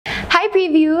Hi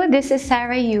Preview! This is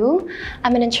Sarah Yu.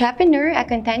 I'm an entrepreneur, a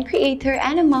content creator,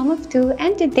 and a mom of two,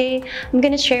 and today I'm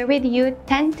gonna share with you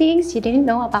 10 things you didn't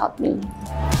know about me.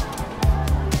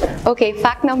 Okay,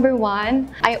 fact number 1,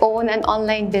 I own an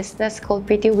online business called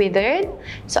Pretty Withered.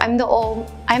 So I'm the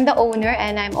owner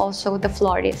and I'm also the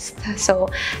florist. So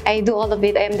I do all of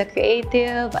it. I am the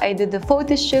creative, I do the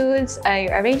photo shoots, I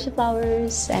arrange the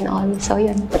flowers and all. So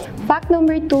yun. Fact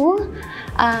number 2,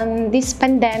 this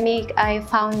pandemic, I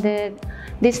founded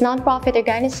this non-profit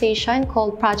organization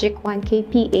called Project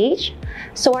 1KPH.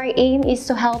 So our aim is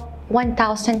to help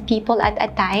 1,000 people at a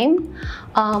time.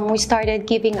 We started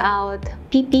giving out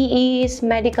PPEs,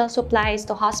 medical supplies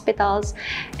to hospitals,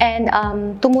 and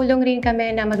tumulong rin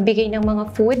kami na magbigay ng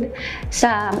mga food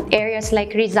sa areas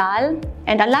like Rizal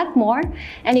and a lot more.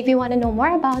 And if you want to know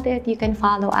more about it, you can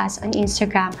follow us on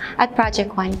Instagram at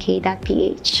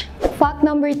project1k.ph. Fact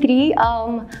number 3,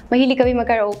 mahilig kami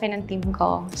mag-karaoke ng team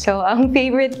ko. So, ang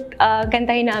favorite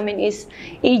kantahin namin is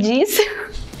Aegis.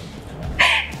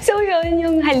 So yun,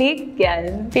 yung halik,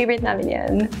 yan. Favorite namin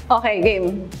yan. Okay,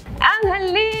 game. Ang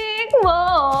halik mo,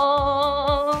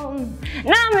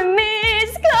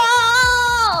 nami-miss ko.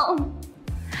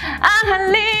 Ang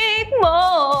halik mo,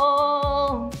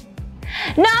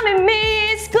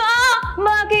 nami-miss ko.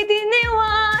 Bakit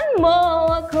iniwan mo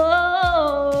ako?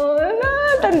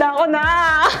 Tanda ko na.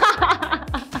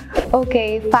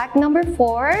 Okay, fact number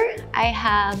 4, I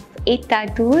have 8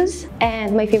 tattoos,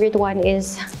 and my favorite one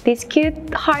is these cute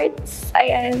hearts.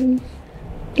 Ayan.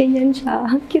 Ganyan siya.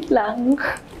 Cute lang.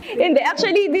 Hindi,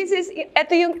 actually,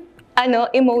 ito yung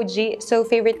emoji. So,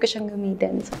 favorite ko siyang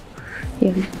gamitin. So,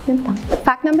 yun lang.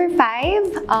 Fact number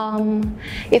 5,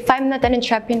 if I'm not an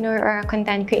entrepreneur or a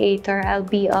content creator, I'll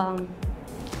be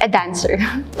a dancer.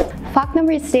 Fact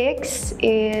number 6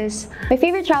 is my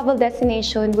favorite travel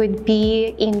destination would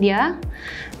be India,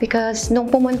 because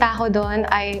nung pumunta ako doon,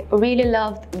 I really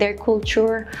loved their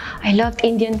culture. I loved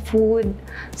Indian food.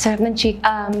 Sarap ng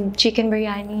chicken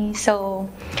biryani.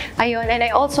 So, ayun. And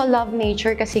I also love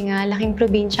nature kasi nga laking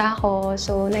probinsya ako.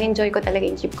 So, na-enjoy ko talaga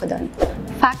yung trip ko doon.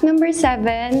 Fact number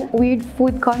 7, weird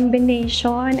food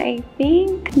combination. I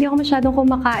think, hindi ako masyadong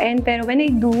kumakain. Pero when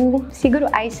I do, siguro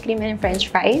ice cream and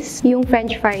french fries. Yung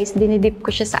french fries, dinidip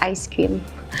ko siya sa ice cream.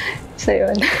 So,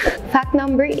 yun. Fact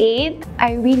number 8,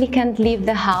 I really can't leave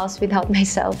the house without my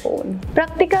cell phone.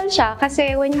 Practical siya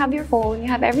kasi when you have your phone, you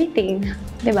have everything.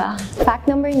 Diba? Fact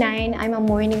number 9, I'm a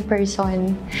morning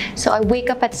person. So, I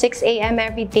wake up at 6 a.m.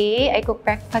 every day. I cook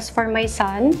breakfast for my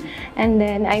son. And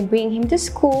then, I bring him to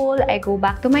school. I go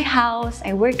back to my house.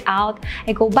 I work out.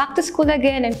 I go back to school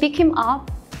again and pick him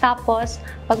up. Tapos,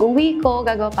 pag uwi ko,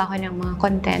 gagawa pa ako ng mga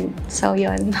content. So,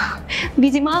 yun.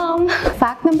 Busy mom!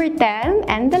 Fact number 10,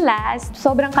 and the last,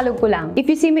 sobrang kalog ko lang. If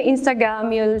you see my Instagram,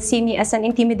 you'll see me as an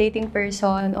intimidating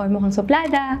person or mukhang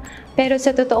suplada. Pero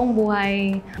sa totoong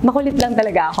buhay, makulit lang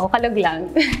talaga ako. Kalog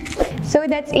lang. So,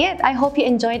 that's it. I hope you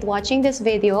enjoyed watching this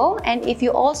video. And if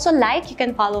you also like, you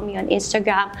can follow me on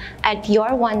Instagram at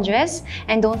YourWondress.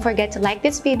 And don't forget to like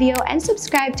this video and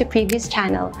subscribe to previous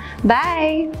channel.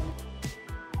 Bye!